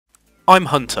I'm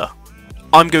Hunter.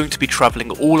 I'm going to be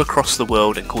travelling all across the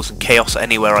world and causing chaos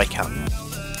anywhere I can.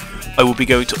 I will be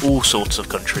going to all sorts of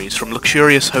countries, from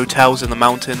luxurious hotels in the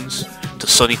mountains to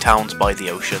sunny towns by the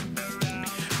ocean.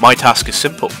 My task is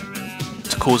simple: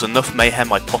 to cause enough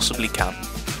mayhem I possibly can.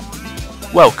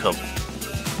 Welcome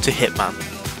to Hitman,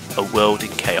 a world in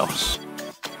chaos.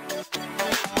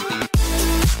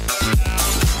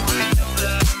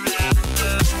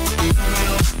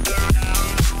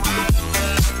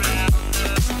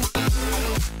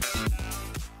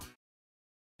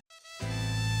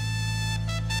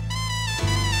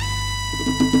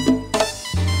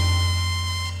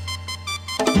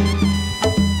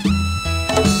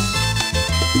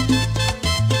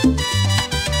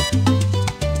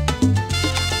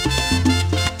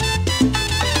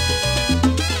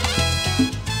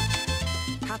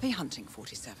 Happy hunting,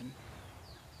 47.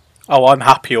 Oh, I'm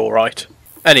happy, alright.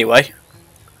 Anyway,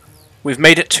 we've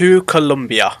made it to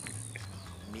Colombia.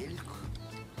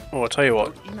 Oh, I'll tell you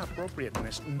what.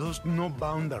 Inappropriateness knows no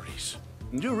boundaries.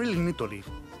 You really need to leave.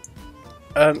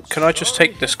 Can I just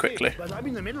take this quickly? But I'm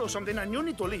in the middle of something and you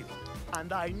need to leave.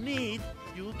 And I need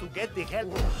you to get the hell.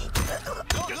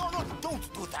 No,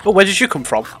 don't do that. Oh, where did you come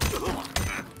from?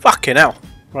 Fucking hell.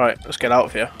 Right, let's get out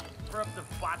of here. For up to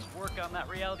botch work on that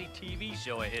reality TV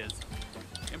show of his.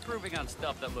 Improving on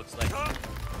stuff that looks like...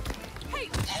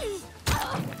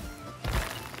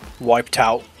 Wiped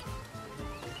out.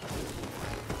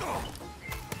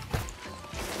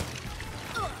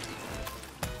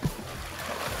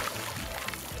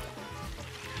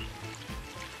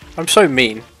 I'm so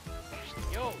mean.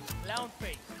 Yo, clown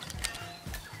face.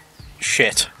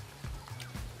 Shit.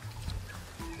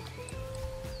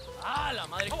 Ah, la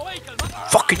madre.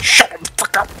 Fucking shut him the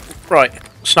fuck up. Right,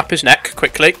 snap his neck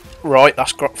quickly. Right,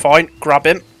 that's fine. Grab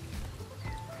him.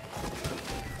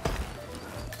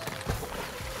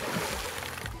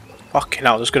 Fucking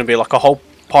hell, there's going to be like a whole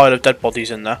pile of dead bodies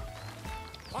in there.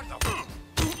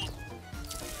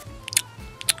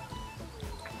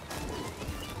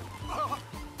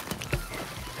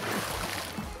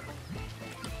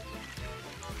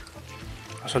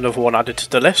 That's another one added to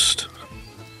the list.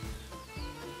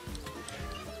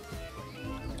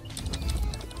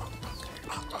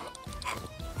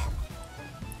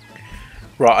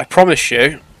 Right, I promise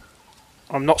you,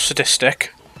 I'm not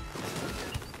sadistic.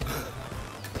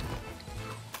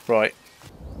 Right.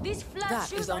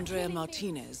 That is Andrea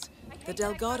Martinez, the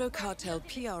Delgado cartel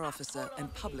PR officer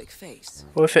and public face.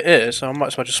 Well, if it is, I might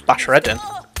as well just bash her head in.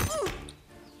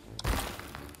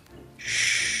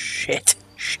 Shit.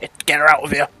 Shit, get her out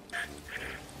of here.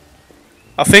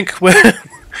 I think we're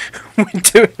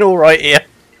doing alright here.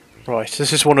 Right,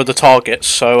 this is one of the targets,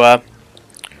 so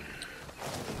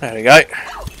there we go.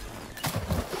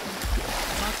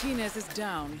 Martinez is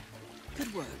down.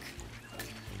 Good work.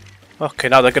 Okay,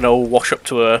 now they're going to all wash up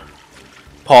to a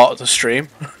part of the stream.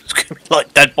 It's going to be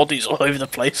like dead bodies all over the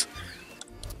place.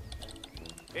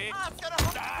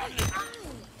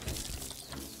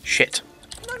 Shit.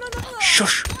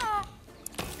 Shush.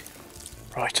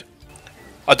 Right.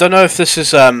 I don't know if this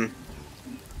is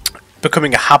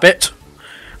becoming a habit.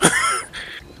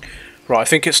 Right, I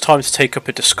think it's time to take up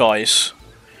a disguise.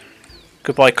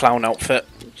 Goodbye, clown outfit.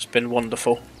 It's been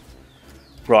wonderful.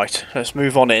 Right, let's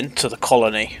move on in to the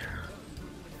colony.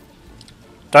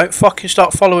 Don't fucking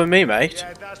start following me, mate.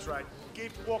 Yeah, that's right.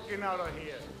 Keep walking out of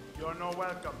here. You're not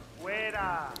welcome.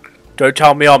 Fuera. Don't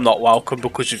tell me I'm not welcome,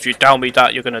 because if you tell me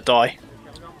that, you're gonna die.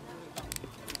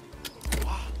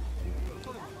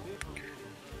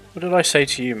 What did I say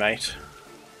to you, mate?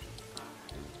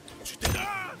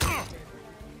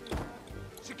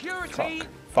 Security.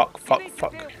 Fuck.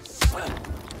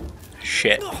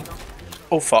 Shit.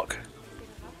 Oh, fuck.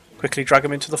 Quickly drag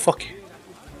him into the fuck.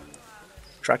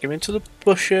 Drag him into the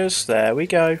bushes. There we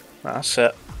go. That's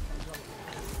it.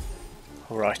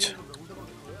 Alright.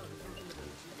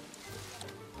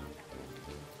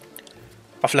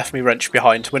 I've left me wrench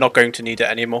behind. We're not going to need it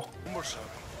anymore.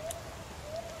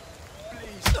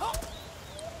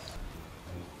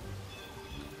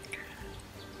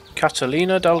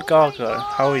 Catalina Delgado,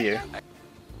 how are you?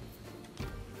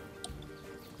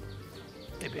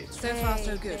 So far,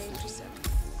 so good, 47.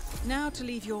 Now to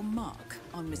leave your mark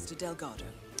on Mr. Delgado.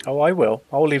 Oh, I will.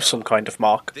 I'll leave some kind of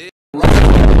mark. Do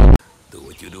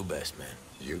what you do best, man.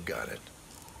 You got it.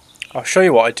 I'll show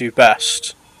you what I do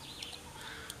best.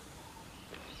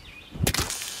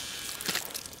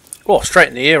 Oh, straight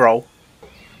in the ear hole.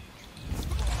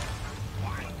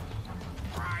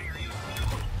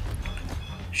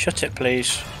 Shut it,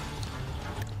 please.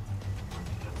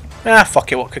 Ah,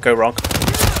 fuck it, what could go wrong?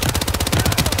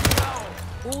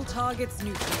 All targets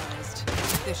neutralized.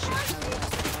 This should cover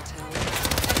us, cartel.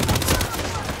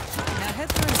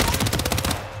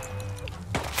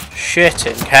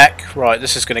 Shitting heck. Right,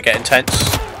 this is going to get intense.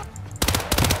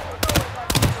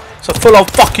 It's a full-on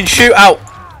fucking shootout.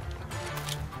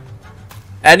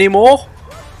 Any more?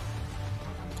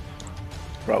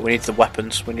 Right, we need the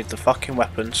weapons. We need the fucking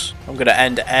weapons. I'm going to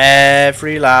end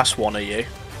every last one of you.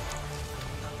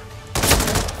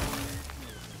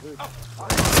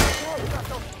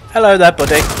 Hello there,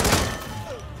 buddy.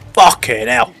 Fucking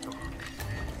hell.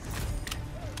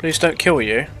 Please don't kill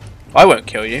you. I won't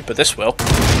kill you, but this will.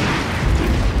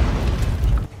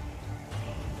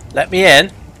 Let me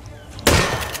in.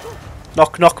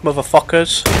 Knock knock,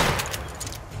 motherfuckers.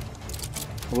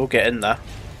 We'll get in there.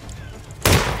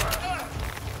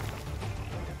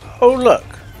 Oh look.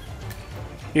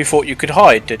 You thought you could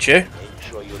hide, did you?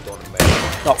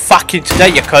 Not fucking today,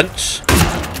 you cunts.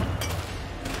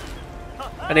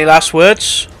 Any last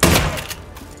words?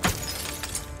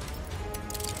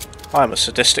 I'm a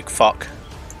sadistic fuck.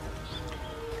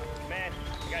 Man,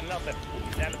 I got nothing.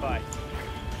 Stand by.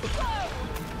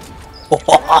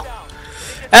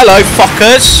 Hello,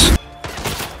 fuckers!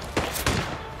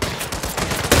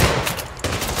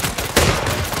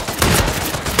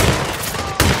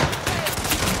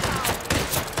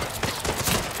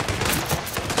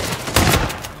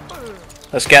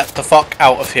 Let's get the fuck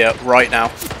out of here right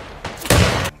now.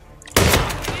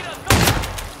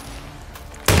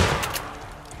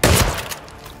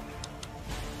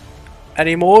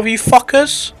 Any more of you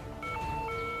fuckers?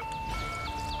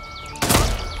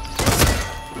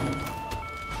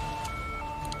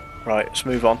 Right, let's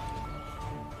move on.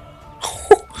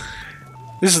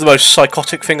 This is the most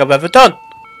psychotic thing I've ever done.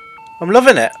 I'm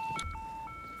loving it.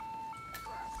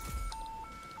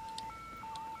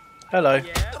 Hello.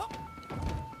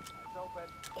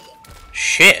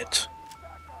 Shit.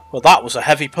 Well, that was a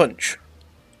heavy punch.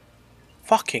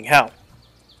 Fucking hell.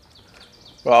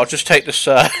 Right, I'll just take this,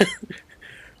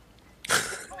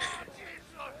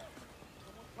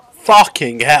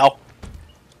 Fucking hell.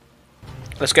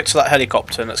 Let's get to that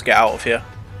helicopter and let's get out of here.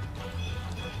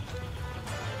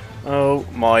 Oh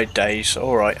my days.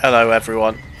 Alright, hello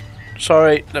everyone.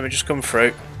 Sorry, let me just come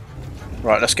through.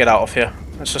 Right, let's get out of here.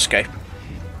 Let's escape.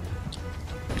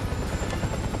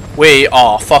 We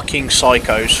are fucking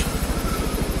psychos.